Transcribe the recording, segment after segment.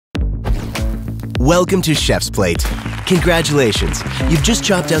Welcome to Chef's Plate. Congratulations, you've just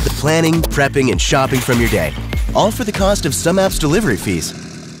chopped out the planning, prepping, and shopping from your day, all for the cost of some apps' delivery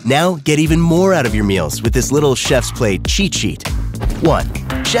fees. Now, get even more out of your meals with this little Chef's Plate cheat sheet.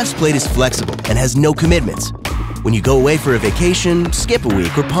 1. Chef's Plate is flexible and has no commitments. When you go away for a vacation, skip a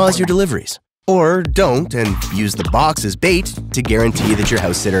week or pause your deliveries. Or don't and use the box as bait to guarantee that your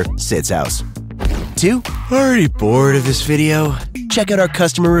house sitter sits house. 2. Already bored of this video? Check out our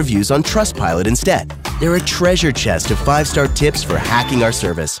customer reviews on Trustpilot instead. They're a treasure chest of 5-star tips for hacking our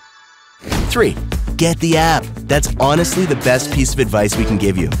service. 3. Get the app. That's honestly the best piece of advice we can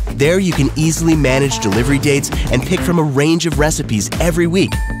give you. There you can easily manage delivery dates and pick from a range of recipes every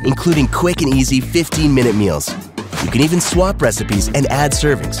week, including quick and easy 15-minute meals. You can even swap recipes and add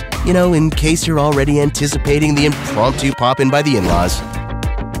servings, in case you're already anticipating the impromptu pop-in by the in-laws.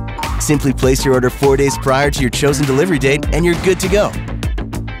 Simply place your order 4 days prior to your chosen delivery date and you're good to go.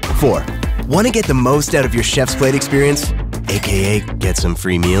 4. Want to get the most out of your Chef's Plate experience? AKA get some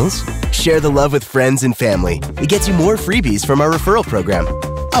free meals? Share the love with friends and family. It gets you more freebies from our referral program.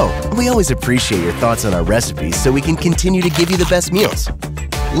 Oh, we always appreciate your thoughts on our recipes so we can continue to give you the best meals.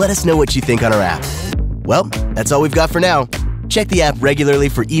 Let us know what you think on our app. Well, that's all we've got for now. Check the app regularly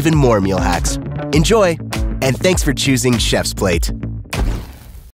for even more meal hacks. Enjoy, and thanks for choosing Chef's Plate.